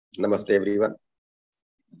Namaste everyone.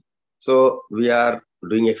 So we are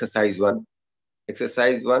doing exercise 1.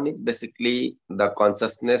 Exercise 1 is basically the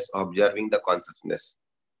consciousness observing the consciousness.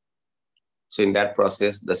 So in that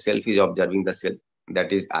process, the self is observing the self.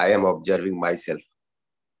 That is, I am observing myself.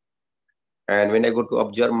 And when I go to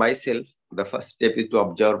observe myself, the first step is to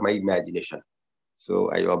observe my imagination.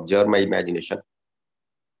 So I observe my imagination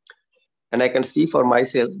and I can see for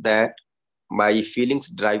myself that my feelings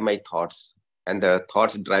drive my thoughts and the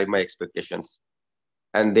thoughts drive my expectations.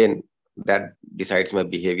 And then that decides my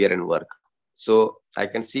behavior and work. So I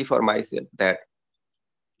can see for myself that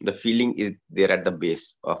the feeling is there at the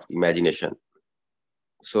base of imagination.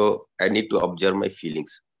 So I need to observe my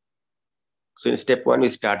feelings. So in step 1, we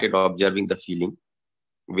started observing the feeling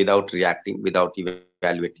without reacting, without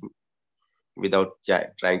evaluating, without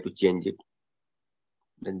trying to change it.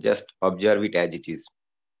 Then just observe it as it is.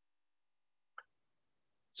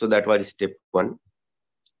 So that was step 1.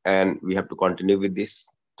 And we have to continue with this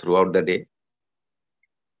throughout the day.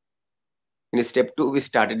 In step 2, we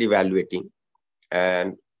started evaluating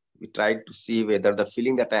and we tried to see whether the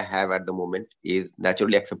feeling that I have at the moment is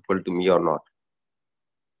naturally acceptable to me or not.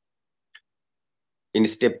 In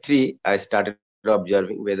step 3, I started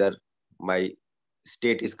observing whether my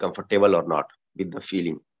state is comfortable or not with the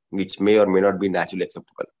feeling, which may or may not be naturally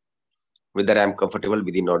acceptable, whether I am comfortable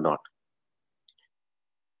within or not.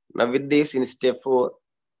 Now with this, in step 4,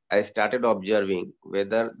 I started observing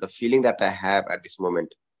whether the feeling that I have at this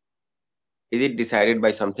moment, is it decided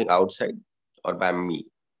by something outside or by me?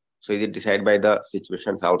 So is it decided by the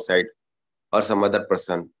situations outside or some other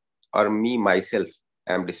person, or me myself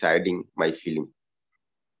am deciding my feeling?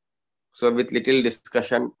 So with little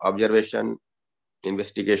discussion, observation,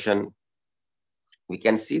 investigation, we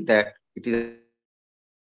can see that it is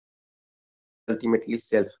ultimately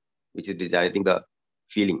self which is deciding the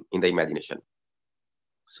feeling in the imagination.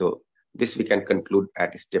 So this we can conclude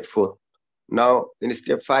at step 4. Now in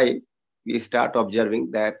step 5, we start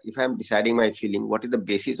observing that if I am deciding my feeling, what is the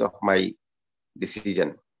basis of my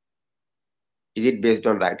decision? Is it based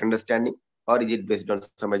on right understanding or is it based on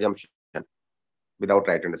some assumption without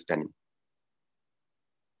right understanding?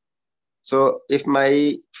 So if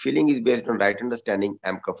my feeling is based on right understanding,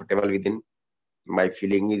 I'm comfortable within, my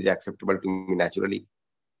feeling is acceptable to me naturally,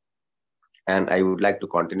 and I would like to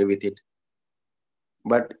continue with it.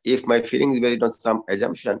 But if my feeling is based on some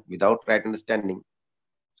assumption without right understanding,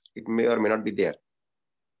 it may or may not be there.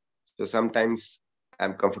 So sometimes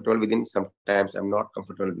I'm comfortable within, sometimes I'm not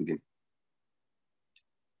comfortable within.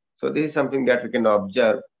 So this is something that we can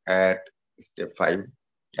observe at step 5,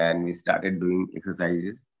 and we started doing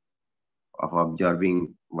exercises of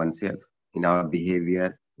observing oneself in our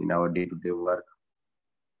behavior, in our day-to-day work.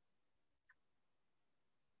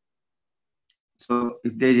 So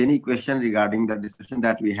if there is any question regarding the discussion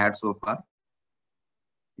that we had so far,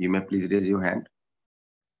 you may please raise your hand.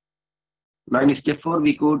 Now in step 4,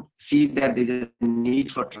 we could see that there is a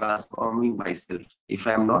need for transforming myself. If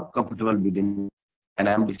I am not comfortable within and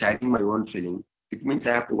I am deciding my own feeling, it means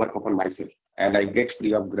I have to work upon myself and I get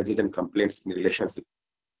free of grudges and complaints in relationship.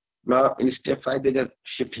 Now in step 5, there's a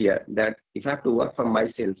shift here that if I have to work for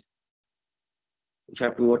myself, if I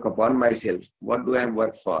have to work upon myself, what do I have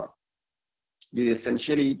work for? This is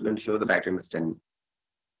essentially to ensure the right understanding,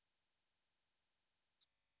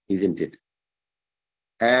 isn't it?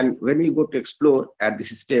 And when we go to explore at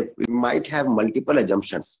this step, we might have multiple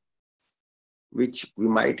assumptions, which we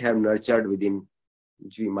might have nurtured within,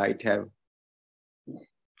 which we might have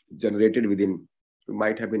generated within, we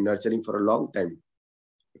might have been nurturing for a long time.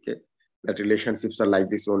 Okay, that relationships are like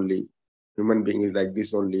this only, human being is like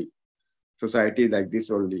this only, society is like this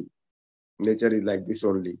only, nature is like this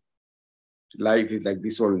only, life is like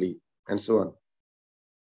this only, and so on.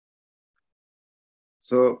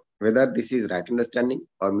 So whether this is right understanding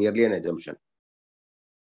or merely an assumption.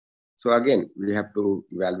 So again, we have to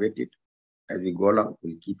evaluate it. As we go along,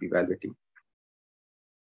 we'll keep evaluating.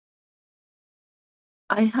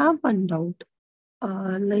 I have one doubt.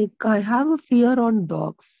 I have a fear on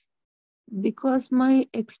dogs because my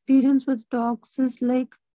experience with dogs is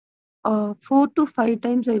 4 to 5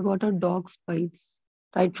 times I got a dog's bites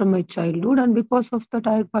right from my childhood, and because of that,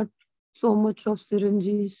 I got so much of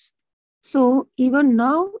syringes. So even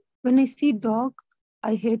now, when I see dog,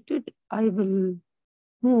 I hate it. I will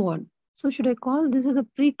move on. So should I call this as a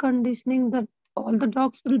preconditioning that all the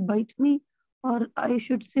dogs will bite me, or I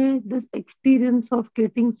should say this experience of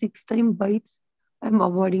getting 6 time bites, I'm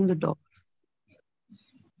avoiding the dog.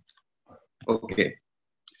 Okay.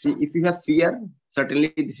 See, if you have fear,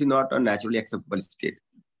 certainly this is not a naturally acceptable state.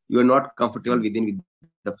 You are not comfortable within with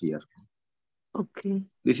the fear. Okay.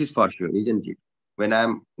 This is for sure, isn't it? when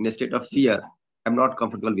I'm in a state of fear, I'm not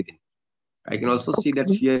comfortable with it. I can also see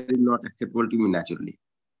that Okay. fear is not acceptable to me naturally.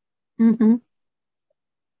 Mm-hmm.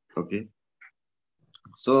 Okay.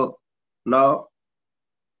 So now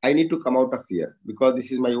I need to come out of fear because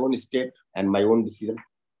this is my own state and my own decision.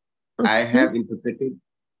 I Okay. have interpreted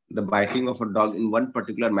the biting of a dog in one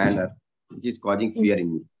particular manner, which is causing Mm. fear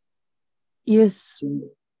in me. Yes.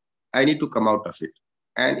 So I need to come out of it.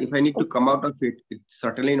 And if I need to come Okay. out of it, it's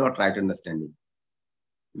certainly not right understanding.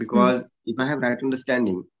 Mm. Because if I have right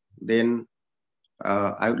understanding, then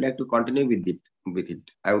I would like to continue with it.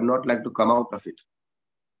 I would not like to come out of it.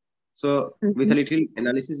 So with Mm-hmm. a little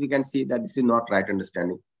analysis, we can see that this is not right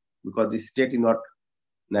understanding because this state is not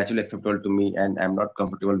naturally acceptable to me and I'm not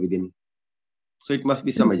comfortable within. So it must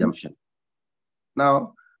be some Mm-hmm. assumption.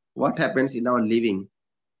 Now, what happens in our living?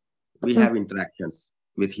 We Mm. have interactions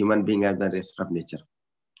with human being as the rest of nature.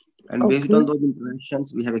 And based Okay. on those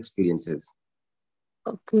interactions, we have experiences.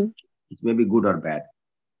 Okay. It may be good or bad.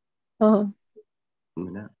 Uh, You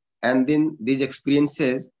know. And then these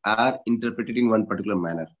experiences are interpreted in one particular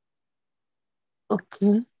manner.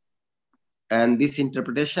 okay. And this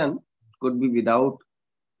interpretation could be without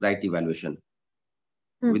right evaluation,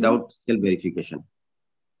 Mm-hmm. without self verification.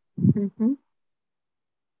 Mm-hmm.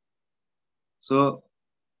 So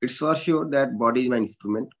it's for sure that body is my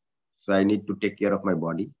instrument. So I need to take care of my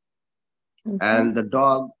body. Mm-hmm. And the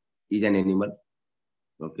dog is an animal,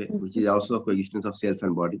 okay, which Mm-hmm. is also a coexistence of self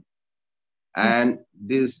and body. Mm-hmm. And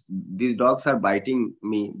these dogs are biting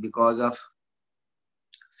me because of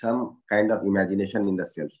some kind of imagination in the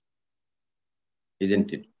self,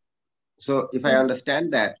 isn't it? Mm-hmm. So if I Yeah.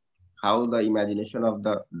 understand that how the imagination of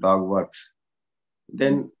the dog works,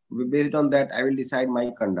 Mm. then based on that I will decide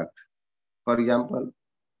my conduct. For example,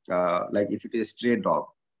 like if it is a stray dog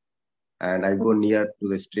and I go near to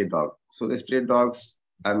the stray dog, so the stray dogs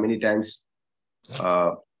are many times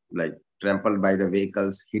uh, like trampled by the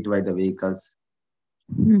vehicles, hit by the vehicles.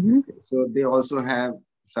 Mm-hmm. So they also have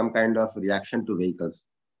some kind of reaction to vehicles.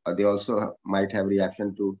 They also might have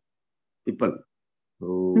reaction to people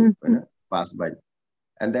who Mm-hmm. pass by,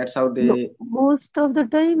 and that's how No, they. most of the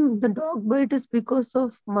time, the dog bite is because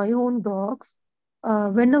of my own dogs.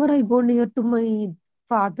 Whenever I go near to my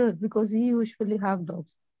father, because he usually have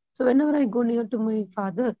dogs. So whenever I go near to my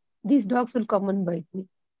father, these dogs will come and bite me.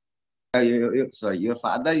 Sorry, your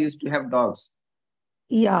father used to have dogs.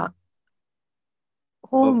 Yeah,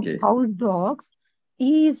 home Okay, house dogs.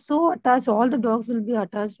 He is so attached. All the dogs will be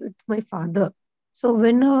attached with my father. So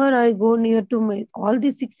whenever I go near to my, all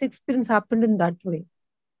these six experience happened in that way.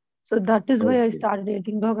 So that is why I okay, started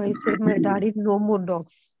eating dog. I said, my daddy, no more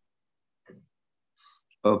dogs.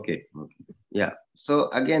 okay. Yeah. So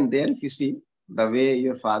again, there if you see the way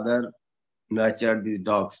your father nurtured these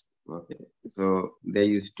dogs. Okay, so they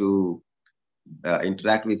used to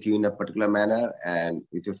interact with you in a particular manner and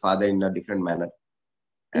with your father in a different manner,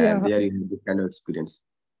 and Yeah. there you have this kind of experience.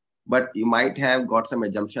 But you might have got some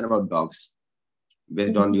assumption about dogs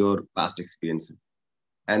based on Mhm. your past experience,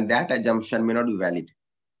 and that assumption may not be valid.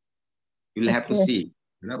 You will have to Okay. see,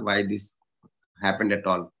 why this happened at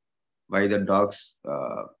all, why the dogs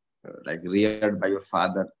like reared by your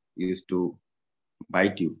father used to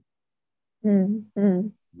bite you. Mm-hmm.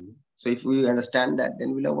 So if we understand that,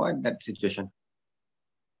 then we'll avoid that situation.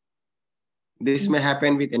 This may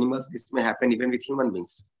happen with animals, this may happen even with human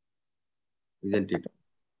beings, isn't it?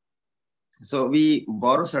 So we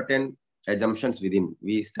borrow certain assumptions within.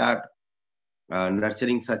 We start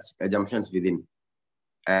nurturing such assumptions within,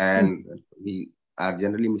 and we are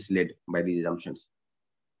generally misled by these assumptions.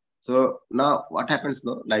 So now what happens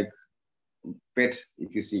though, like pets,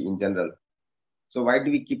 if you see in general. So why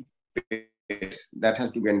do we keep pets? That has to be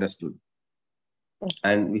understood. And if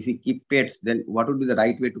we keep pets, then what would be the right way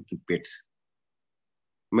to keep pets?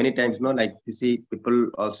 Many times, no, like you see, people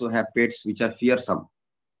also have pets which are fearsome.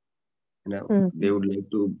 They Mm-hmm. would like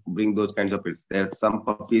to bring those kinds of pets. There are some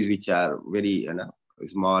puppies which are very,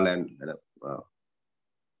 small and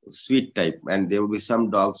sweet type, and there would be some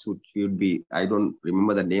dogs which would be, I don't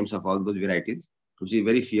remember the names of all those varieties, which is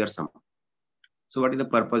very fearsome. So, what is the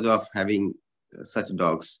purpose of having such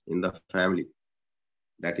dogs in the family?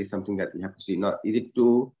 That is something that we have to see. Now, is it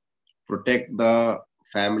to protect the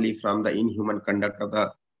family from the inhuman conduct of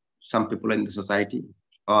the some people in the society,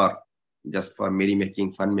 or just for merry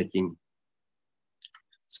making, fun making?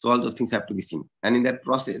 So all those things have to be seen. And in that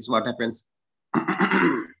process, what happens?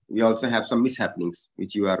 We also have some mishappenings,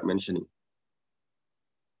 which you are mentioning.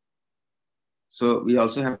 So we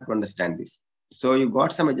also have to understand this. So you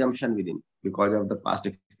got some assumption within because of the past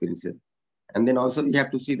experiences. And then also we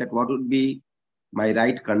have to see that what would be my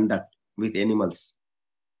right conduct with animals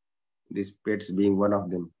these pets being one of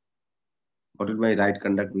them. What is my right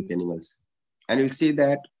conduct with animals? And you'll see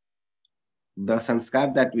that the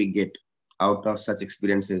sanskar that we get out of such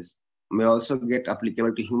experiences may also get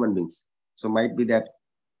applicable to human beings. So might be that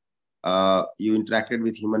you interacted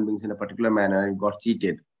with human beings in a particular manner and got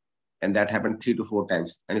cheated, and that happened 3 to 4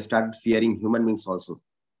 times, and you started fearing human beings also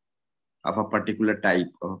of a particular type,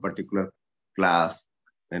 of a particular class,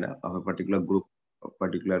 of a particular group, of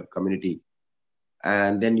particular community,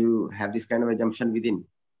 and then you have this kind of assumption within.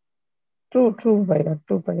 True, true, Bhaiya,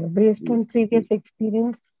 true, Bhaiya. Based Mm, on mm, previous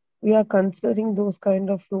experience, we are considering those kind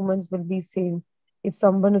of humans will be same. If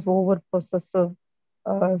someone is over possessive,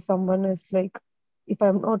 someone is like, if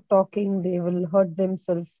I'm not talking, they will hurt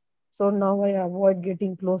themselves. So now I avoid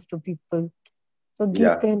getting close to people. So these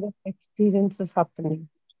yeah. kind of experiences happening.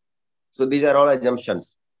 So these are all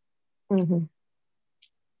assumptions. Mm-hmm.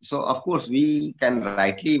 So of course we can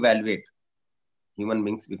rightly evaluate human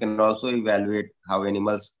beings. We can also evaluate how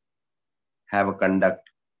animals have a conduct.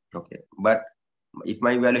 Okay, but if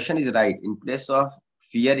my evaluation is right, in place of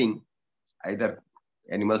fearing either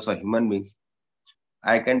animals or human beings,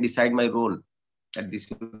 I can decide my role that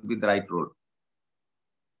this would be the right role.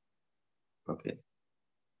 Okay,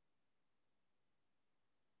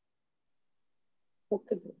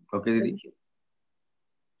 Okay, okay, Didi. thank you.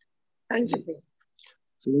 Thank you, Ji. Bhaiya.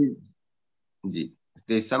 So, Ji,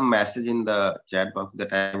 there's some message in the chat box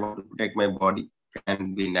that I want to protect my body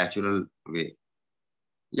can be natural way.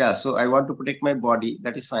 Yeah, so I want to protect my body.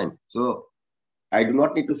 That is fine. So I do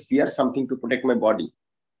not need to fear something to protect my body.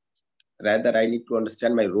 Rather, I need to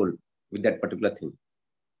understand my role with that particular thing.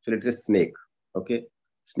 So let's say snake. Okay,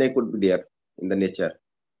 snake would be there in the nature.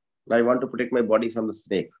 Now I want to protect my body from the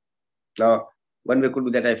snake. Now, one way could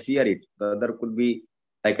be that I fear it. The other could be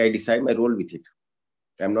like I decide my role with it.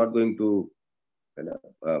 I'm not going to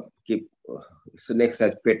keep snakes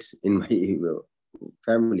as pets in my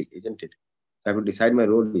family, isn't it? So I could decide my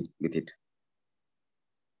role with it.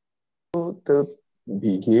 So the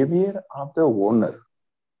behavior of the owner,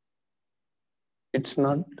 it's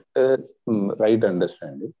not a right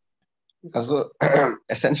understanding. So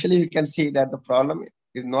essentially, we can see that the problem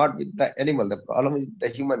is not with the animal. The problem is the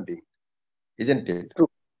human being, isn't it? True,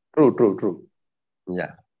 true, true, true.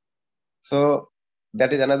 Yeah. So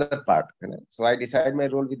that is another part. So I decide my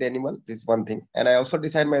role with the animal. This is one thing, and I also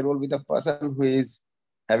decide my role with the person who is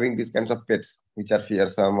having these kinds of pets, which are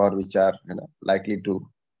fearsome or which are likely to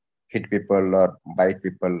hit people or bite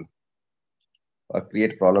people or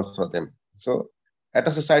create problems for them. So at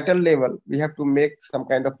a societal level, we have to make some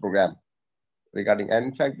kind of program regarding, and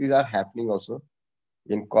in fact, these are happening also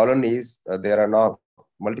in colonies. There are now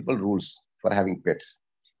multiple rules for having pets.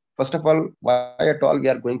 First of all, why at all we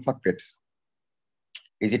are going for pets?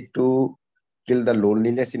 Is it to kill the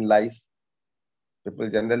loneliness in life? People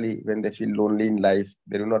generally, when they feel lonely in life,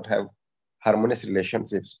 they do not have harmonious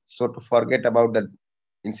relationships. So to forget about the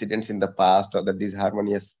incidents in the past or the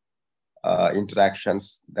disharmonious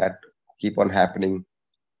interactions that keep on happening,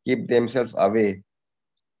 keep themselves away.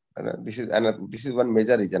 This is one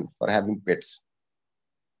major reason for having pets.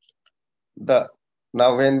 The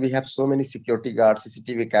Now when we have so many security guards,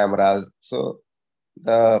 CCTV cameras, so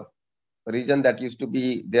the reason that used to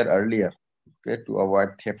be there earlier, okay, to avoid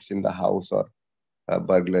thefts in the house or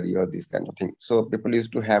burglary or this kind of thing. So people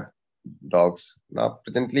used to have dogs. Now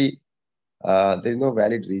presently, there is no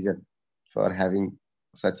valid reason for having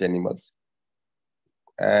such animals.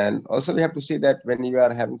 And also we have to see that when you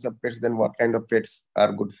are having some pets, then what kind of pets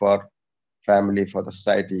are good for family, for the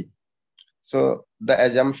society. So the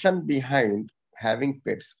assumption behind having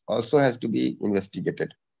pets also has to be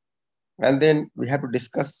investigated. And then we have to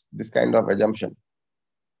discuss this kind of assumption.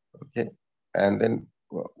 Okay. And then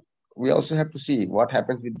we also have to see what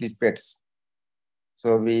happens with these pets.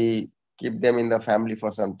 So we keep them in the family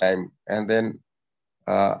for some time, and then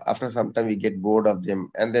after some time we get bored of them,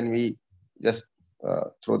 and then we just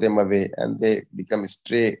throw them away, and they become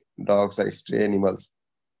stray dogs or stray animals,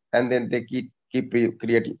 and then they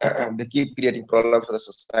creating they keep creating problems for the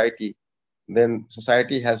society. Then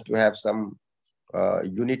society has to have some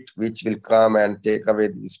unit which will come and take away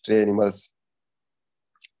these stray animals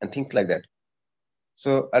and things like that.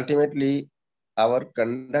 So ultimately, our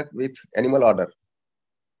conduct with animal order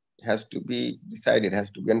has to be decided,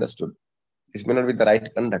 has to be understood. This may not be the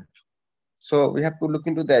right conduct. So we have to look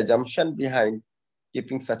into the assumption behind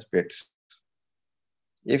keeping such pets.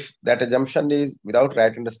 If that assumption is without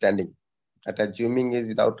right understanding, that assuming is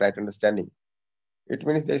without right understanding, it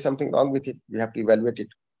means there is something wrong with it. We have to evaluate it.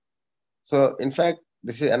 So in fact,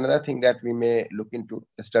 this is another thing that we may look into.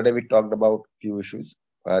 Yesterday we talked about few issues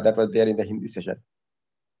that was there in the Hindi session.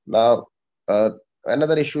 Now,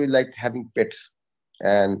 another issue is like having pets,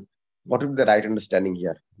 and what would be the right understanding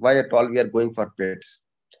here? Why at all we are going for pets,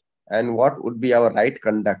 and what would be our right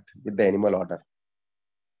conduct with the animal order?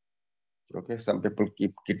 Okay, some people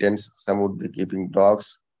keep kittens, some would be keeping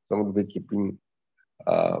dogs, some would be keeping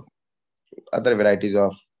uh, other varieties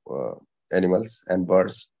of uh, animals and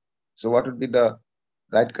birds. So what would be the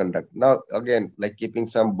right conduct? Now again, like keeping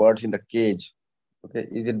some birds in the cage. Okay,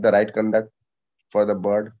 is it the right conduct for the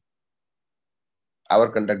bird? Our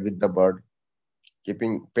conduct with the bird,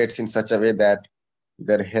 keeping pets in such a way that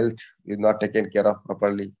their health is not taken care of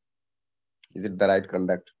properly. Is it the right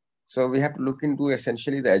conduct? So we have to look into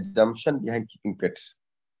essentially the assumption behind keeping pets.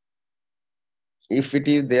 If it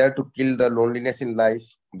is there to kill the loneliness in life,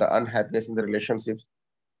 the unhappiness in the relationships,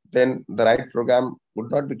 then the right program would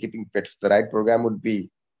not be keeping pets. The right program would be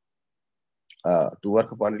to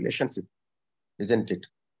work upon relationship, isn't it?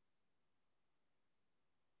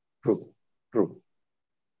 True. True.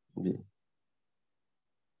 Yeah.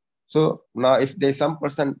 So now if there's some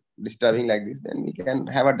person disturbing like this, then we can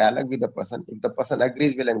have a dialogue with the person. If the person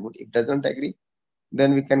agrees, well and good. If doesn't agree,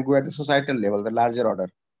 then we can go at the societal level, the larger order.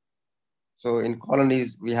 So in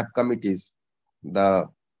colonies, we have committees. The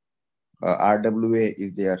RWA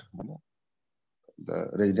is there. The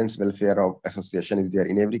Residents Welfare Association is there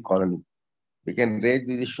in every colony. We can raise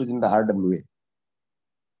these issues in the RWA.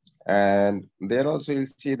 And there also you'll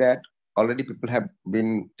see that already people have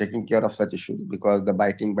been taking care of such issues because the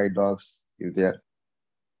biting by dogs is there.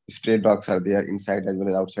 Stray dogs are there inside as well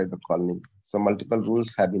as outside the colony. So multiple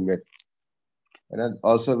rules have been made. And then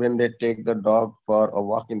also when they take the dog for a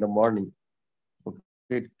walk in the morning, okay,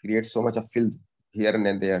 it creates so much of filth here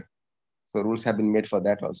and there. So rules have been made for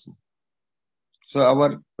that also. So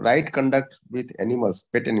our right conduct with animals,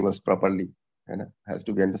 pet animals properly, has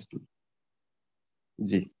to be understood.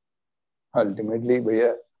 Ji. Ultimately,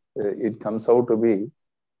 Bhaiya, it comes out to be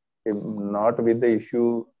not with the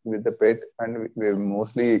issue with the pet and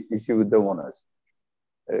mostly issue with the owners.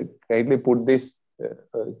 Kindly put this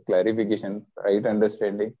clarification, right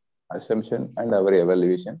understanding, assumption, and our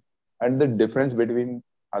evaluation, and the difference between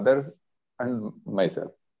other and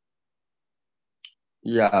myself.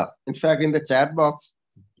 Yeah, in fact, in the chat box,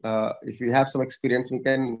 if you have some experience, we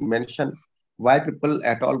can mention why people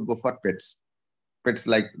at all go for pets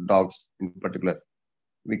like dogs in particular.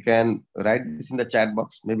 We can write this in the chat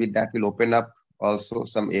box. Maybe that will open up also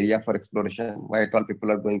some area for exploration. Why at all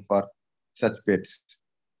people are going for such pets?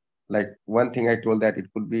 Like one thing I told that it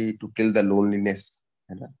could be to kill the loneliness,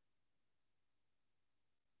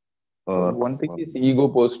 One thing or is ego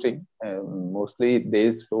posting. Mostly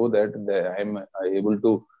they show that I'm able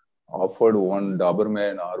to afford one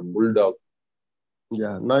Doberman or Bulldog.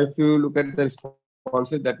 yeah. Now, if you look at the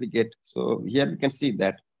responses that we get, so here we can see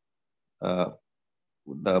that uh,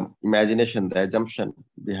 the imagination, the assumption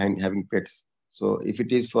behind having pets. So if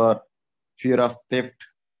it is for fear of theft,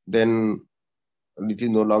 then it is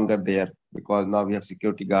no longer there because now we have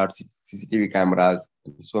security guards, CCTV cameras,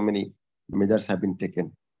 so many measures have been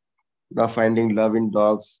taken. Now finding love in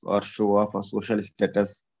dogs or show off a social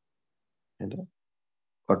status, you know,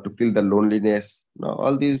 or to kill the loneliness. Now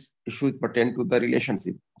all these issues pertain to the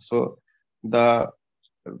relationship. So the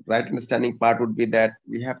right understanding part would be that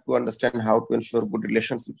we have to understand how to ensure good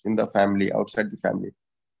relationships in the family, outside the family,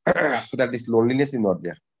 so that this loneliness is not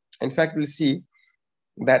there. In fact, we'll see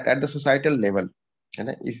that at the societal level,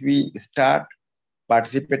 if we start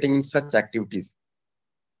participating in such activities,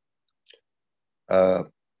 uh,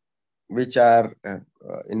 which are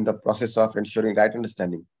in the process of ensuring right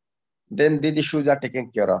understanding, then these issues are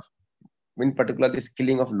taken care of. In particular, this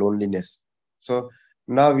killing of loneliness. So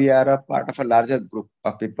now we are a part of a larger group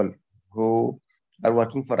of people who are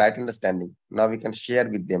working for right understanding. Now we can share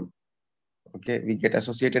with them. Okay, we get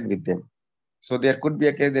associated with them. So there could be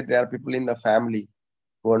a case that there are people in the family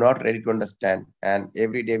who are not ready to understand, and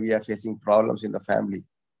every day we are facing problems in the family.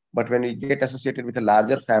 But when we get associated with a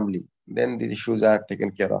larger family, then these issues are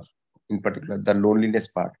taken care of. In particular, the loneliness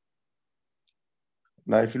part.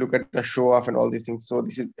 Now, if you look at the show off and all these things, so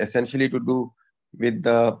this is essentially to do with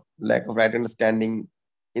the lack of right understanding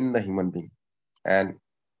in the human being. And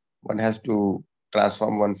one has to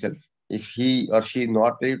transform oneself. If he or she is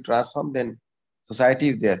not ready to transform, then society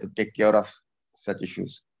is there to take care of such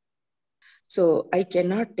issues. So I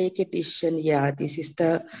cannot take a decision. Yeah, this is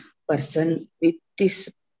the person with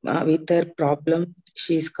this with her problem.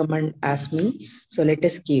 She's come and asked me. So let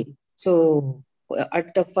us give. So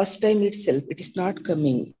at the first time itself, it is not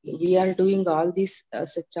coming. We are doing all this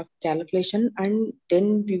such of calculation, and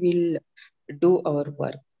then we will do our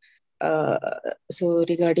work. Uh, so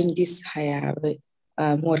regarding this, I have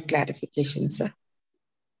more clarifications.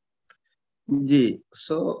 Ji,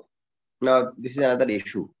 so now this is another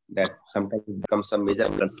issue that sometimes becomes a major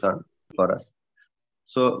concern for us.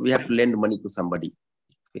 So we have to lend money to somebody,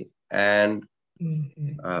 okay? And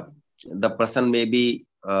uh, the person may be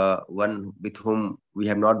one with whom we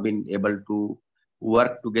have not been able to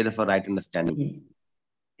work together for right understanding,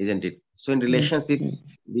 isn't it? So in relationships,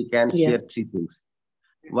 we can Yeah. share three things.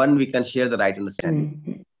 One, we can share the right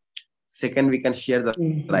understanding. Second, we can share the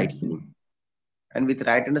right feeling. And with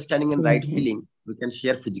right understanding and right feeling, we can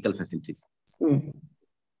share physical facilities.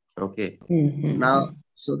 Okay. Now,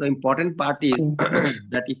 so the important part is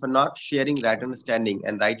that if I'm not sharing right understanding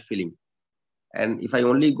and right feeling, and if I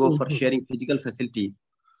only go for sharing physical facility,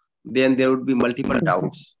 then there would be multiple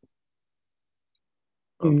doubts.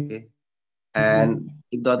 Okay. And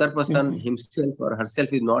if the other person himself or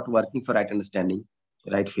herself is not working for right understanding,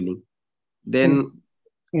 right feeling, then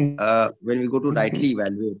when we go to rightly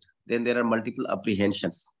evaluate, then there are multiple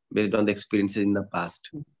apprehensions based on the experiences in the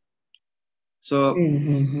past. So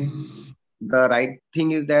the right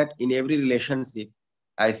thing is that in every relationship,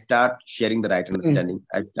 I start sharing the right understanding.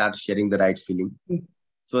 I start sharing the right feeling,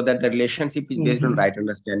 so that the relationship is based on right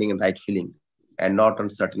understanding and right feeling, and not on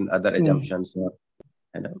certain other assumptions or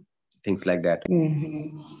you know, things like that.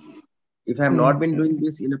 If I have not been doing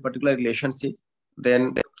this in a particular relationship,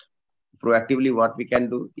 then proactively what we can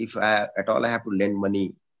do, if I, at all I have to lend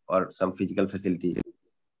money or some physical facilities,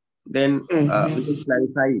 then we can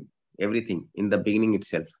clarify everything in the beginning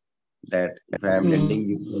itself. That if I am lending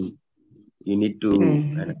you, then you need to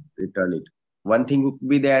return it. One thing would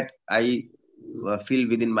be that I feel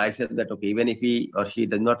within myself that okay, even if he or she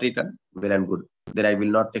does not return, well and good, then I will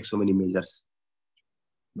not take so many measures.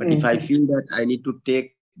 But if I feel that I need to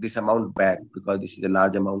take this amount back because this is a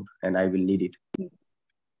large amount and I will need it,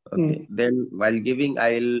 okay, then while giving,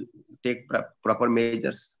 I'll take proper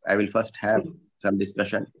measures. I will first have some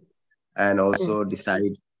discussion and also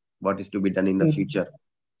decide what is to be done in the future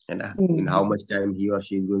and in how much time he or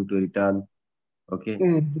she is going to return. Okay.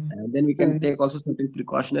 And then we can take also certain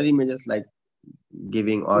precautionary measures like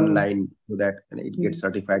giving online so that it gets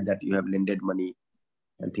certified that you have lended money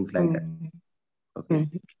and things like that. Okay.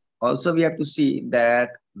 Also, we have to see that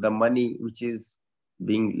the money which is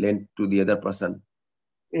being lent to the other person,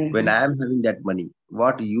 when I am having that money,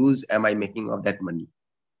 what use am I making of that money?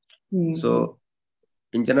 So,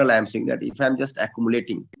 in general, I am saying that if I am just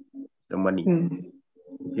accumulating the money,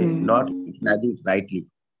 okay, not utilizing it rightly,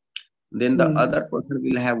 then the other person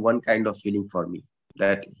will have one kind of feeling for me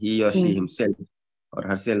that he or she himself or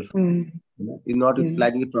herself is not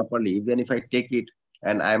utilizing it properly. Even if I take it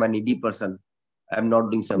and I am a needy person, I am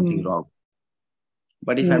not doing something wrong.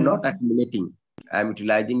 But if I'm not accumulating, I'm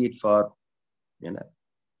utilizing it for you know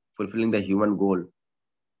fulfilling the human goal,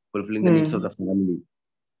 fulfilling the needs of the family.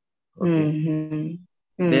 Okay.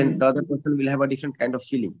 Then the other person will have a different kind of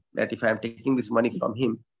feeling that if I'm taking this money from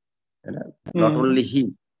him, not only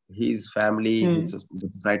he, his family, the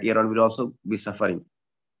society around will also be suffering.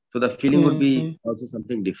 So the feeling would be also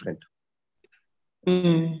something different.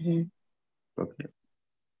 Okay.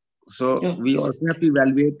 So we also have to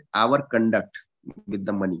evaluate our conduct with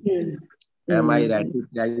the money. Am I rightly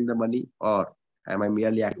utilizing the money or am I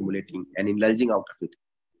merely accumulating and indulging out of it?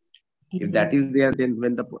 If that is there, then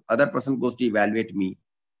when the other person goes to evaluate me,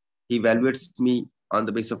 he evaluates me on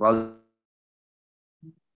the basis of all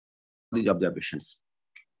these observations.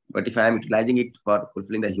 But if I am utilizing it for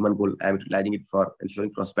fulfilling the human goal, I am utilizing it for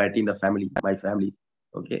ensuring prosperity in the family, my family,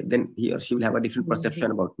 okay, then he or she will have a different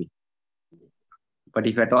perception about me. But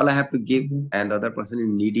if at all I have to give and the other person is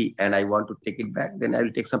needy and I want to take it back, then I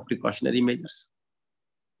will take some precautionary measures.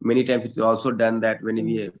 Many times it's also done that when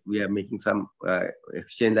we are making some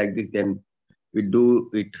exchange like this, then we do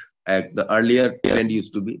it. The earlier trend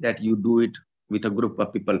used to be that you do it with a group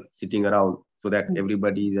of people sitting around so that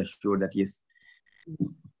everybody is assured that yes,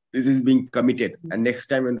 this is being committed. And next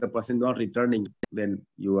time when the person is not returning, then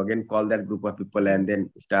you again call that group of people and then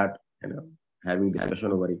start having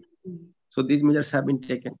discussion over it. So these measures have been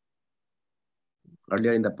taken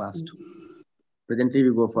earlier in the past. Presently,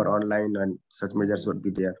 we go for online and such measures would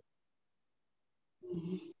be there.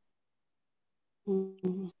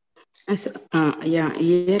 Yeah,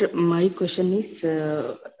 here my question is,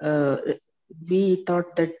 we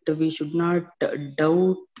thought that we should not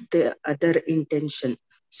doubt the other intention.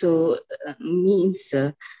 So means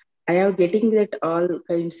I am getting that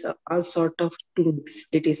all sort of things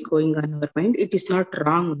it is going on our mind. It is not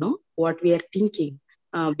wrong, no? What we are thinking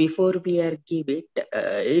before we are give it,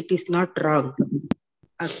 it is not wrong.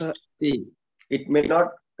 See, it may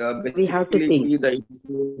not We have to basically think. be the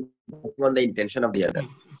issue on the intention of the other.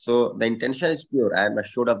 So the intention is pure. I am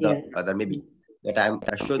assured of the other, maybe that I am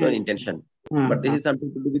assured of intention. But this is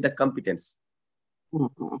something to do with the competence.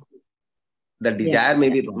 Mhm. The Yeah, desire may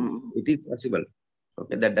yeah. be wrong. It is possible.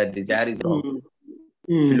 Okay, that desire is wrong.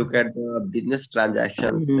 If you look at the business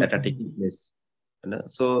transactions that are taking place,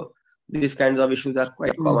 so these kinds of issues are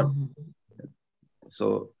quite common.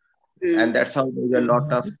 So, and that's how there's a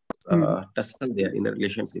lot of tussle there in the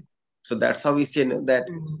relationship. So that's how we say that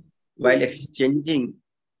while exchanging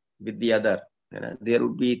with the other, there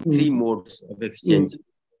would be three modes of exchange.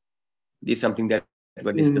 This is something that we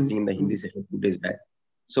were discussing in the Hindi session 2 days back.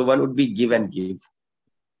 So one would be give and give.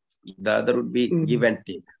 The other would be give and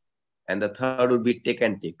take. And the third would be take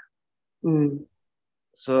and take.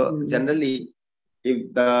 So generally,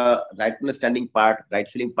 if the right understanding part, right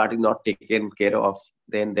feeling part is not taken care of,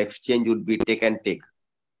 then the exchange would be take and take.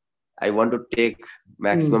 I want to take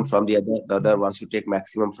maximum from the other wants to take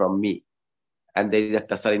maximum from me. And there is a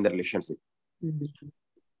tussle in the relationship.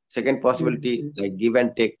 Second possibility, like give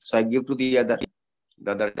and take. So I give to the other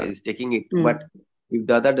is taking it. But if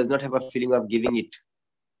the other does not have a feeling of giving it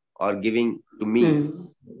or giving to me,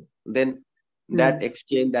 then that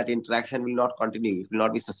exchange, that interaction will not continue. It will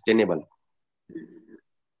not be sustainable.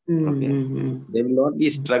 Okay. There will not be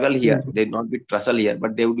struggle here. There will not be tussle here,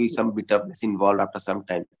 but there will be some bitterness involved after some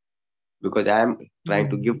time. Because I am trying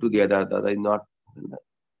to give to the other is not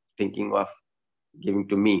thinking of giving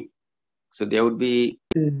to me. So there would be,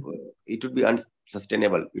 it would be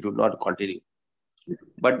unsustainable. It would not continue.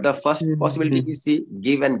 But the first possibility we see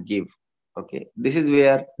give and give. Okay. This is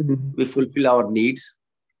where we fulfill our needs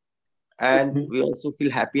and we also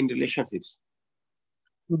feel happy in relationships.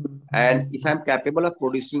 And if I'm capable of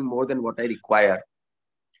producing more than what I require,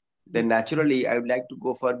 then naturally I would like to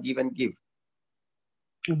go for give and give.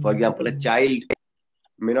 For example, a child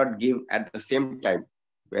may not give at the same time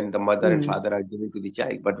when the mother and father are giving to the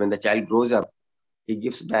child, but when the child grows up, he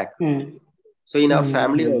gives back. So in our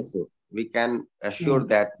family also, we can assure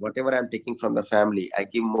that whatever I'm taking from the family, I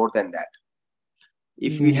give more than that.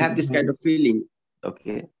 If we have this kind of feeling,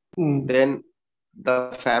 okay, then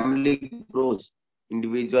the family grows.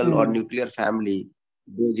 Individual or nuclear family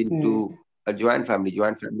grows into a joint family.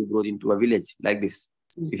 Joint family grows into a village like this.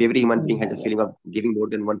 If every human being has a feeling of giving more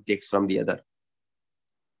than one takes from the other.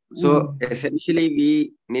 So essentially,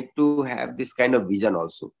 we need to have this kind of vision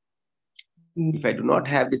also. If I do not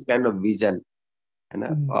have this kind of vision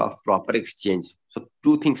of proper exchange, so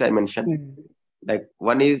two things I mentioned. Like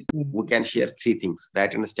one is we can share three things: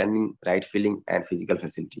 right understanding, right feeling, and physical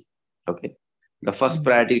facility. Okay. The first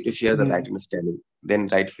priority is to share the right understanding, then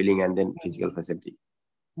right feeling, and then physical facility.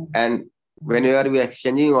 And whenever we are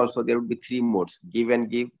exchanging also, there would be three modes: give and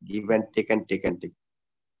give and take, and take and take.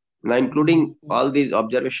 Now, including all these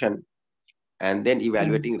observation and then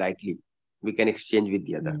evaluating rightly, we can exchange with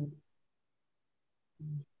the other.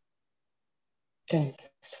 Thank you.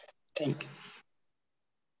 Thank you.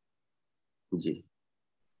 Ji.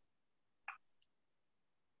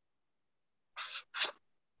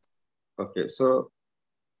 Okay, so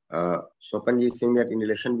Sopanji is saying that in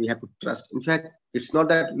relation we have to trust. In fact, it's not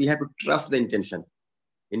that we have to trust the intention.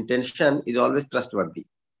 Intention is always trustworthy.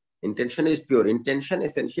 Intention is pure. Intention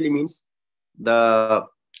essentially means the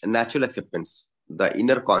natural acceptance, the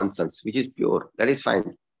inner conscience, which is pure. That is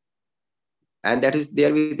fine. And that is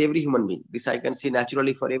there with every human being. This I can see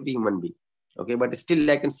naturally for every human being. Okay, but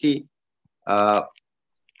still I can see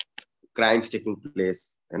crimes taking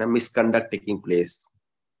place and a misconduct taking place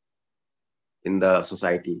in the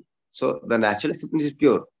society. So the natural acceptance is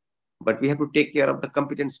pure, but we have to take care of the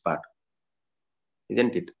competence part,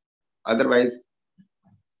 isn't it? Otherwise,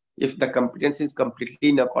 if the competence is completely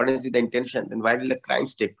in accordance with the intention, then why will the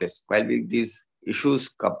crimes take place? Why will these issues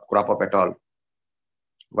crop up at all?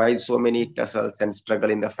 Why so many tussles and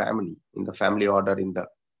struggle in the family order, in the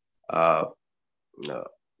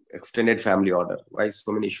extended family order? Why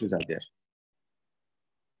so many issues are there?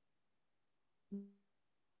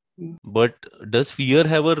 But does fear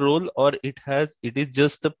have a role, or it is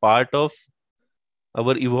just a part of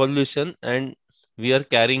our evolution and we are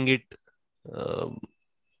carrying it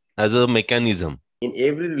as a mechanism? In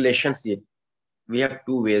every relationship, we have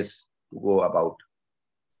two ways to go about.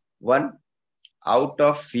 One, out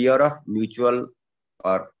of fear of mutual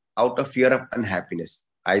or out of fear of unhappiness,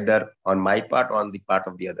 either on my part or on the part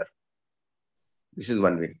of the other. This is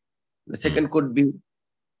one way. The second could be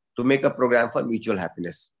to make a program for mutual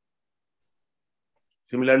happiness.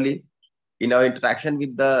 Similarly, in our interaction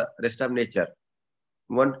with the rest of nature,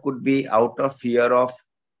 one could be out of fear of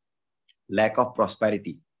lack of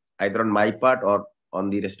prosperity, either on my part or on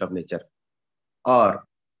the rest of nature, or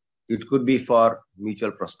it could be for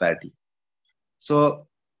mutual prosperity. So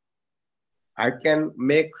I can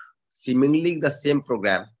make seemingly the same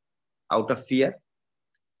program out of fear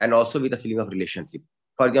and also with a feeling of relationship.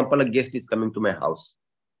 For example, a guest is coming to my house.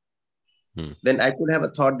 Then I could have a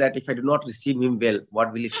thought that if I do not receive him well,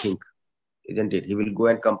 what will he think? Isn't it? He will go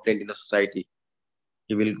and complain in the society.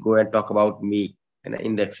 He will go and talk about me and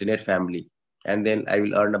in the extended family. And then I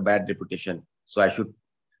will earn a bad reputation. So I should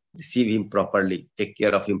receive him properly, take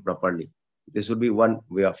care of him properly. This would be one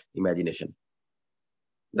way of imagination.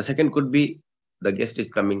 The second could be the guest is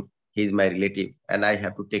coming, he is my relative, and I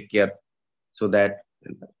have to take care so that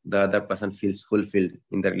the other person feels fulfilled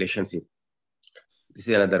in the relationship. This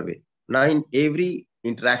is another way. Now, in every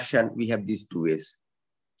interaction, we have these two ways,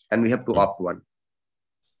 and we have to opt one.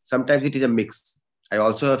 Sometimes it is a mix. I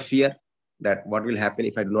also have fear that what will happen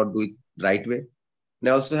if I do not do it right way. And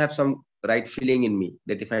I also have some right feeling in me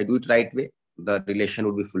that if I do it right way, the relation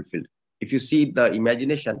will be fulfilled. If you see the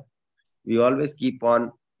imagination, we always keep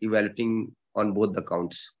on evaluating on both the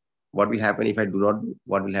counts. What will happen if I do not do?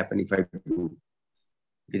 What will happen if I do?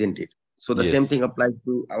 Isn't it? So the same thing applies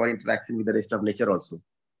to our interaction with the rest of nature also.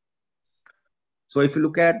 So if you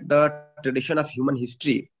look at the tradition of human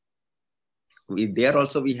history, there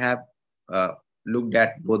also we have looked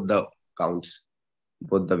at both the counts,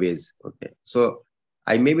 both the ways. Okay. So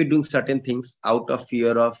I may be doing certain things out of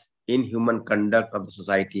fear of inhuman conduct of the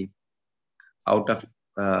society, out of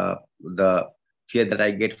the fear that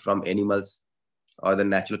I get from animals or the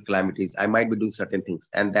natural calamities. I might be doing certain things,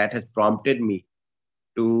 and that has prompted me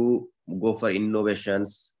to go for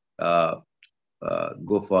innovations,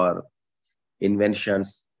 go for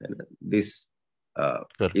inventions. And this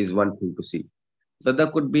is one thing to see. The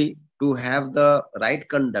other could be to have the right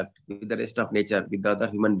conduct with the rest of nature, with the other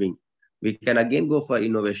human being. We can again go for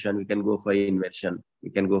innovation, we can go for invention,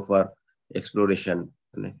 we can go for exploration.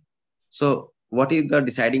 So what is the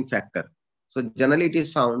deciding factor? So generally it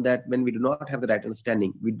is found that when we do not have the right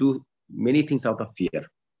understanding, we do many things out of fear,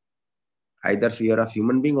 either fear of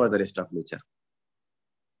human being or the rest of nature.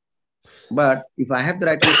 But if I have the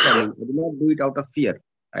right understanding, I do not do it out of fear.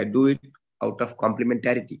 I do it out of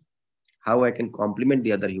complementarity. How I can complement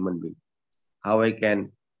the other human being, how I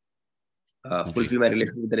can fulfill my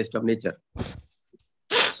relation with the rest of nature.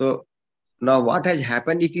 So now what has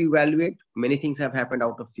happened, if you evaluate, many things have happened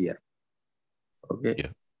out of fear. Okay. Yeah.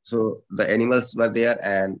 So the animals were there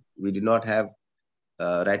and we did not have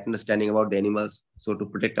right understanding about the animals. So to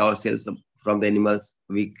protect ourselves from the animals,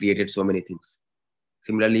 we created so many things.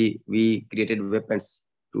 Similarly, we created weapons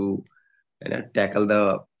to tackle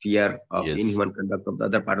the fear of inhuman conduct of the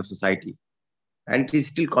other part of society. And it is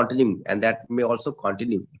still continuing, and that may also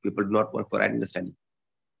continue if people do not want for right understanding.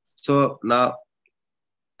 So now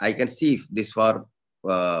I can see this for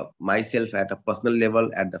myself at a personal level,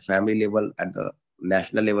 at the family level, at the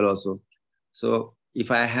national level also. So if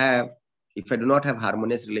I do not have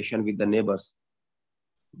harmonious relation with the neighbors,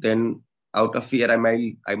 then out of fear I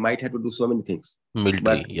might have to do so many things.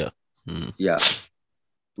 Military,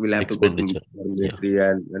 we'll have to go to military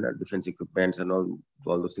and defense equipments and all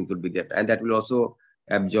those things will be there, and that will also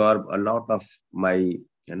absorb a lot of my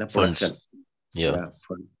production.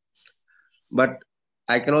 Fund. But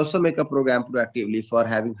I can also make a program proactively for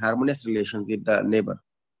having harmonious relations with the neighbor.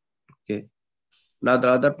 Okay. Now the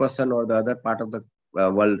other person or the other part of the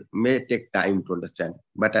world may take time to understand,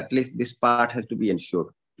 but at least this part has to be ensured.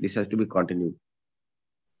 This has to be continued.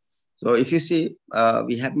 So if you see,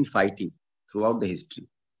 we have been fighting throughout the history,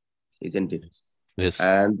 isn't it? Yes.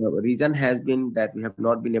 And the reason has been that we have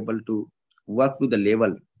not been able to work to the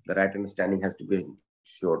level the right understanding has to be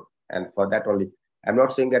ensured. And for that only, I'm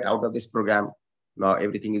not saying that out of this program, now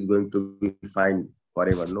everything is going to be fine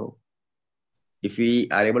forever. No. If we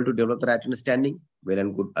are able to develop the right understanding, well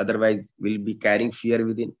and good. Otherwise, we'll be carrying fear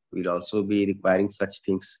within. We'll also be requiring such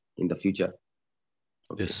things in the future.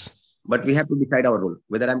 Okay. Yes. But we have to decide our role,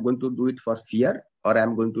 whether I'm going to do it for fear or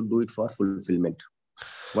I'm going to do it for fulfillment.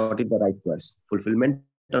 What is the right choice? Fulfillment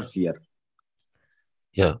or fear?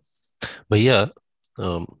 Yeah. Bhaiya,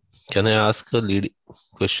 can I ask a lead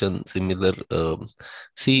question similar?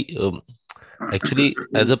 Actually,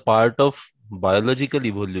 as a part of biological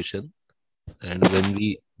evolution, and when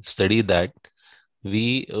we study that,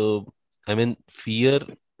 fear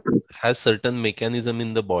has certain mechanism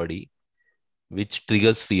in the body which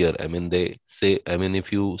triggers fear. They say,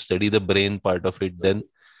 if you study the brain part of it, then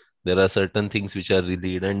there are certain things which are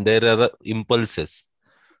released and there are impulses.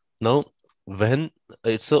 Now, when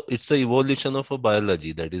it's a evolution of a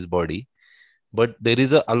biology, that is body, but there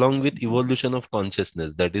is along with evolution of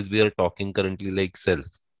consciousness, that is we are talking currently like self.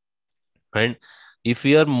 And if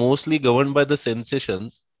we are mostly governed by the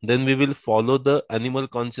sensations, then we will follow the animal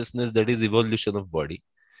consciousness, that is evolution of body.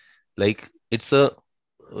 Like it's a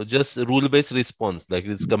just rule-based response, like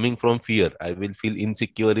it's coming from fear. I will feel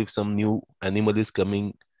insecure if some new animal is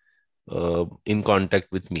coming in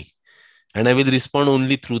contact with me, and I will respond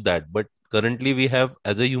only through that. But currently we have,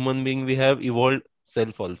 as a human being, we have evolved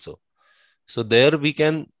self also. So there we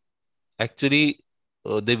can actually,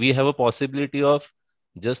 we have a possibility of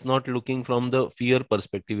just not looking from the fear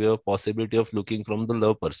perspective. We have a possibility of looking from the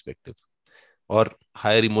love perspective or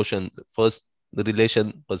higher emotion. First the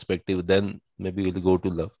relation perspective, then maybe we'll go to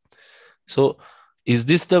love. So is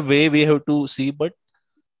this the way we have to see? But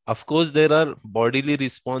of course there are bodily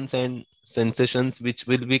response and sensations which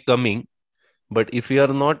will be coming, but if we are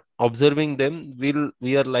not observing them,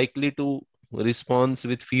 we are likely to respond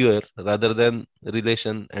with fear rather than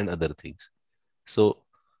relation and other things. So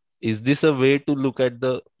is this a way to look at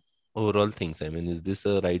the overall things? I mean, is this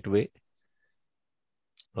a right way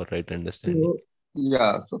or right understanding? So,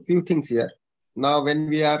 yeah, so few things here. Now, when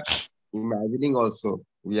we are imagining also,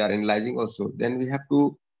 we are analyzing also, then we have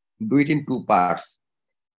to do it in two parts.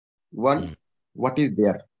 One, Mm. what is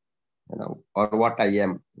there, or what I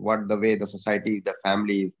am, what the way the society, the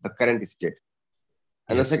family is, the current state.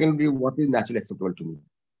 And the Yes. second will be what is naturally acceptable to me.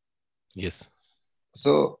 Yes.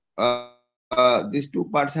 So these two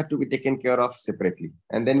parts have to be taken care of separately.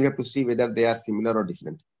 And then we have to see whether they are similar or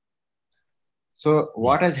different. So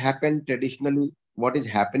what Mm. has happened traditionally, what is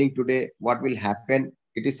happening today, what will happen,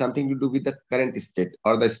 it is something to do with the current state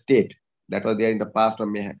or the state that was there in the past or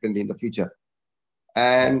may happen in the future.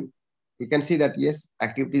 And we can see that, yes,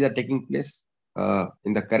 activities are taking place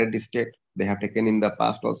in the current state. They have taken in the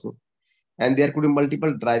past also. And there could be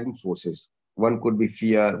multiple driving forces. One could be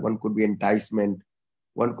fear, one could be enticement,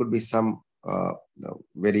 one could be some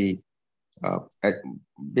very a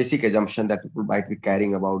basic assumption that people might be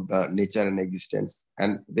carrying about the nature and existence.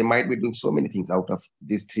 And they might be doing so many things out of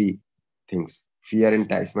these three things: fear,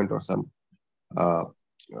 enticement, or some uh,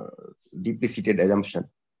 uh, deeply seated assumption.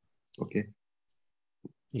 Okay.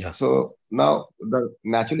 Yeah. So now the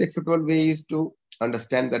naturally acceptable way is to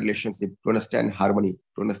understand the relationship, to understand harmony,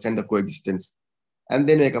 to understand the coexistence, and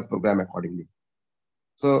then make a program accordingly.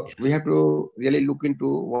 So we Yes. have to really look into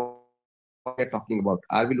what we are talking about. Are we looking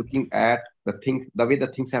at the things, the way the things have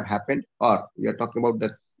happened, or we are talking about the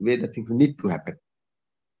way the things need to happen?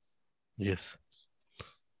 Yes.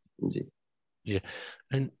 Ji. Yeah.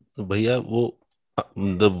 And Bhaiya,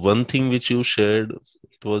 the one thing which you shared,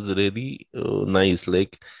 it was really nice.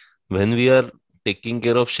 Like when we are taking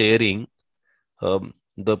care of sharing,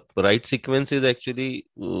 the right sequence is actually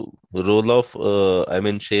role of, I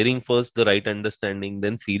mean, sharing first the right understanding,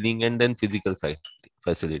 then feeling, and then physical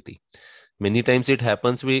facility. Many times it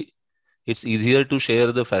happens, it's easier to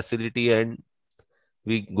share the facility and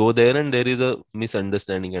we go there and there is a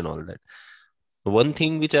misunderstanding and all that. One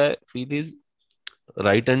thing which I feel is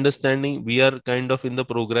right understanding. We are kind of in the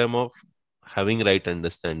program of having right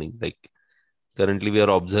understanding. Like currently we are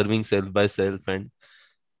observing self by self, and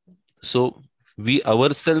so we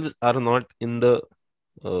ourselves are not in the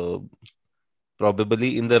uh,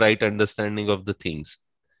 probably in the right understanding of the things.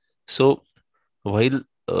 So while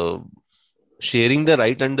sharing the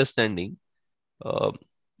right understanding, uh,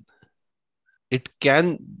 it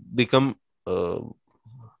can become uh,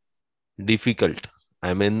 difficult.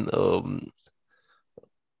 I mean,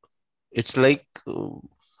 it's like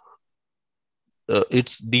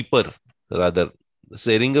it's deeper rather.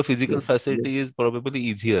 Sharing a physical Yes, yes. facility is probably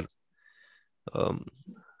easier. Um,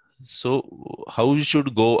 so how you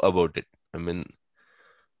should go about it? I mean,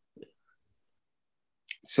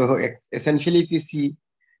 So essentially, if you see,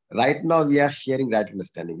 right now we are sharing right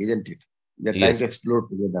understanding, isn't it? We are trying to yes, explore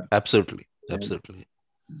together, absolutely, and absolutely,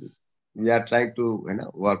 we are trying to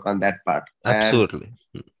work on that part. absolutely.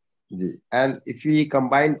 And if we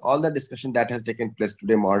combine all the discussion that has taken place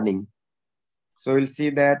today morning, so we'll see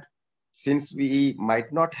that since we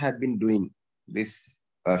might not have been doing this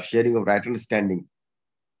sharing of right understanding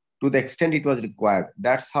to the extent it was required,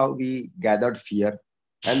 that's how we gathered fear.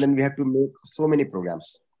 And then we have to make so many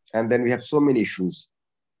programs. And then we have so many issues.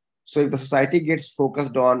 So if the society gets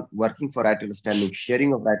focused on working for right understanding,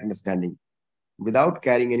 sharing of right understanding without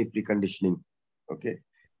carrying any preconditioning, okay,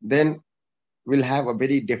 then we'll have a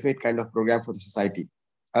very definite kind of program for the society.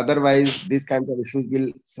 Otherwise, these kinds of issues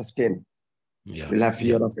will sustain. Yeah, We'll have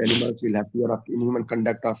fear yeah, of animals, we'll have fear of inhuman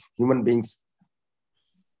conduct of human beings.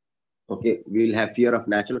 Okay, we will have fear of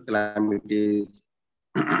natural calamities.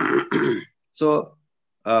 So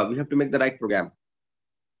we have to make the right program.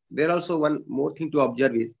 There also one more thing to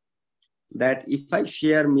observe is that if I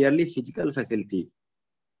share merely physical facility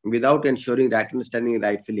without ensuring right understanding,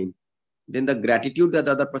 right feeling, then the gratitude that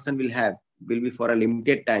the other person will have will be for a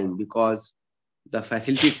limited time because the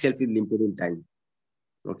facility itself is limited in time.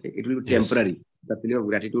 Okay, it will be Yes. temporary. The feeling of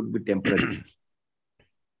gratitude will be temporary.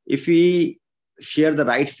 If we share the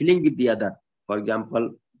right feeling with the other, for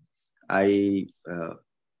example, I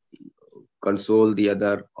console the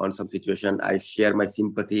other on some situation, I share my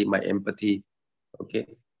sympathy, my empathy, okay,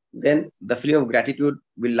 then the feeling of gratitude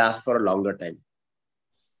will last for a longer time.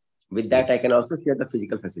 With that, I Yes. can also share the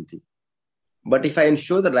physical facility. But if I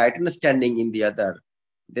ensure the right understanding in the other,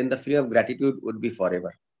 then the feeling of gratitude would be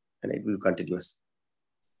forever and it will continuous.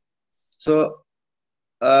 So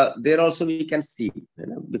there also we can see,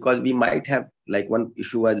 because we might have like one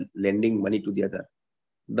issue while lending money to the other.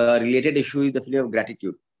 The related issue is the feeling of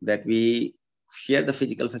gratitude that we share the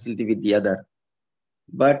physical facility with the other,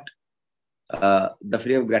 but the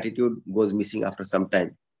feeling of gratitude goes missing after some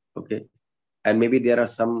time. Okay, and maybe there are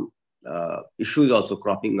some issues also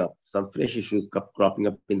cropping up, some fresh issues cropping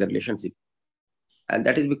up in the relationship, and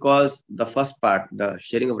that is because the first part, the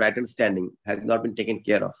sharing of right understanding, has not been taken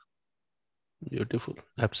care of. Beautiful.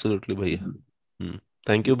 Absolutely, Bhaiya.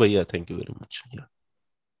 Thank you, Bhaiya. Thank you very much. Yeah.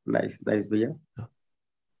 Nice, nice, Bhaiya. Yeah.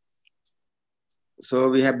 So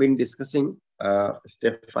we have been discussing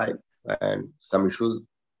step 5, and some issues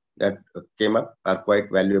that came up are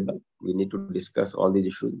quite valuable. We need to discuss all these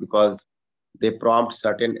issues because they prompt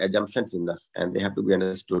certain assumptions in us and they have to be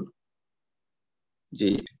understood.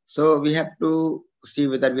 Gee. So we have to see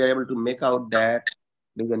whether we are able to make out that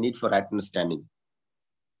there is a need for right understanding.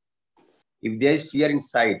 If there is fear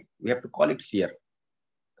inside, we have to call it fear.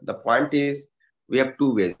 The point is, we have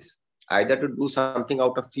two ways, either to do something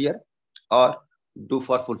out of fear or do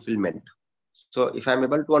for fulfillment. So if I'm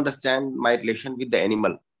able to understand my relation with the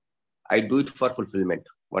animal, I do it for fulfillment,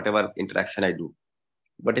 whatever interaction I do.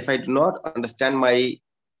 But if I do not understand my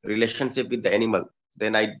relationship with the animal,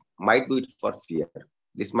 then I might do it for fear.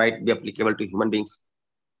 This might be applicable to human beings.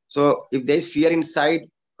 So if there is fear inside,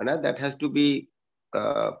 that has to be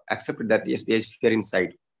accepted that yes, there is fear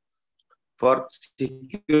inside. For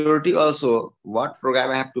security also, what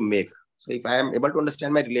program I have to make? So if I am able to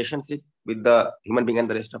understand my relationship with the human being and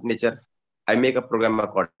the rest of nature, I make a program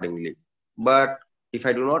accordingly. But if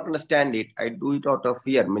I do not understand it, I do it out of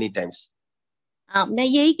fear many times. हाँ, मैं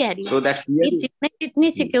यही कह रही हूँ So that fear कि is, जितने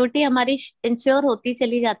जितनी security हमारी इंश्योर होती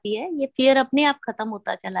चली जाती है, ये फियर अपने आप खत्म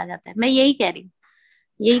होता चला जाता है। मैं यही कह रही हूँ,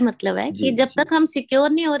 यही मतलब है कि जब तक हम सिक्योर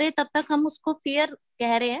नहीं हो रहे तब तक हम उसको फियर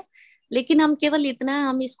कह रहे हैं, लेकिन हम केवल इतना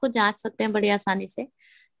हम इसको जांच सकते हैं बड़ी आसानी से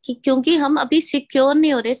कि क्योंकि हम अभी सिक्योर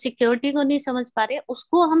नहीं हो रहे, सिक्योरिटी को नहीं समझ पा रहे,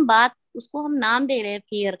 उसको हम नाम दे रहे हैं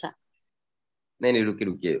फियर का। नहीं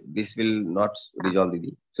रुकिए, दिस विल नॉट रिजॉल्व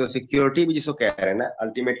दीदी। सो सिक्योरिटी भी जिसको कह रहे हैं ना,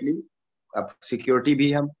 अल्टीमेटली अब सिक्योरिटी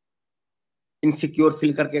भी हम इनसिक्योर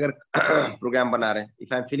फील करके अगर प्रोग्राम बना रहे हैं,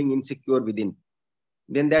 if I am feeling insecure with in,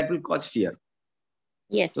 then that will cause fear.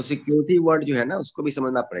 Yes, तो सिक्योरिटी वर्ड जो है ना, उसको भी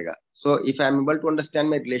समझना पड़ेगा। So if I am able to understand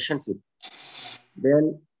my relationship,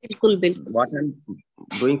 then बिल्कुल बिल्कुल what I am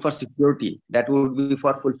doing for security, that would be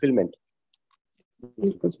for fulfilment.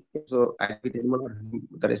 So I with animal or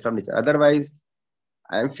the rest of nature. Otherwise,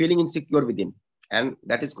 I am feeling insecure within, and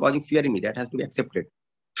that is causing fear in me. That has to be accepted.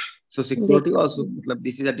 So security also,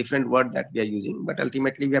 this is a different word that we are using, but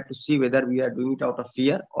ultimately we have to see whether we are doing it out of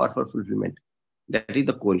fear or for fulfillment. That is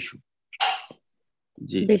the core issue.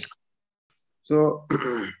 So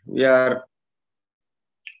we are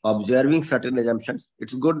observing certain assumptions.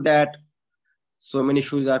 It's good that so many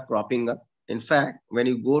issues are cropping up. In fact, when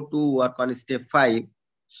you go to work on step 5,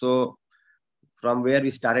 so from where we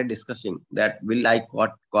started discussing that, will I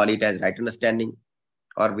call it as right understanding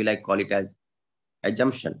or will I call it as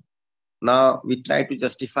assumption? Now we try to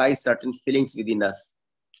justify certain feelings within us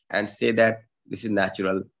and say that this is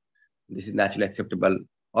naturally acceptable,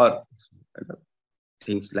 or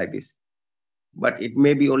things like this. But it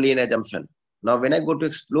may be only an assumption. Now when I go to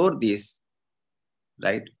explore this,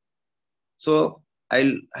 right, so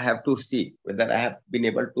I'll have to see whether I have been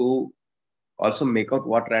able to also make out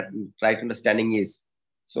what right understanding is.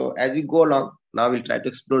 So as we go along, now we'll try to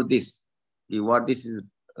explore this, what this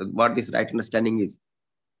right understanding is.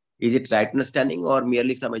 Is it right understanding or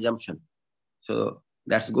merely some assumption? So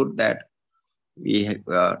that's good that we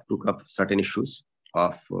took up certain issues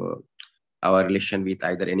of our relation with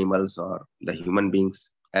either animals or the human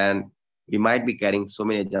beings, and we might be carrying so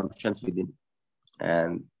many assumptions within,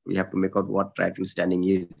 and we have to make out what right understanding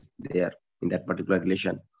is there in that particular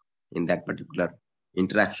relation, in that particular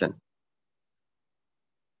interaction.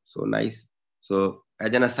 So nice. So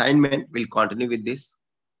as an assignment, we'll continue with this.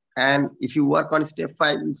 And if you work on step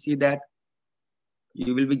 5, you'll see that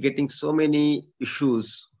you will be getting so many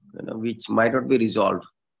issues, which might not be resolved.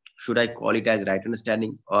 Should I call it as right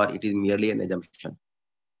understanding or it is merely an assumption?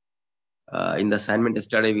 In the assignment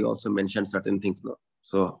yesterday, we also mentioned certain things.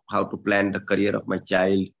 So how to plan the career of my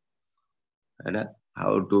child, and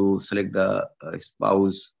how to select the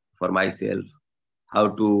spouse for myself, how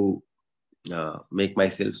to make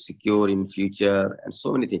myself secure in future, and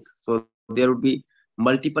so many things. So there would be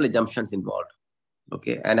multiple assumptions involved.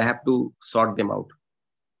 Okay, and I have to sort them out.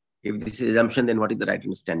 If this is assumption, then what is the right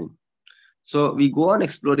understanding? So we go on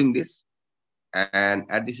exploring this, and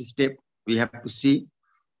at this step, we have to see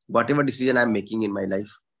whatever decision I'm making in my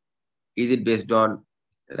life, is it based on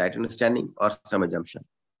right understanding or some assumption?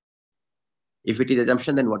 If it is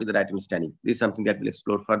assumption, then what is the right understanding? This is something that we'll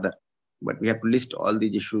explore further. But we have to list all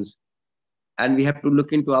these issues, and we have to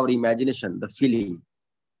look into our imagination, the feeling.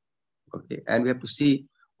 Okay, and we have to see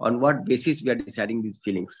on what basis we are deciding these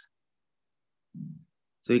feelings.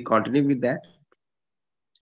 So we continue with that.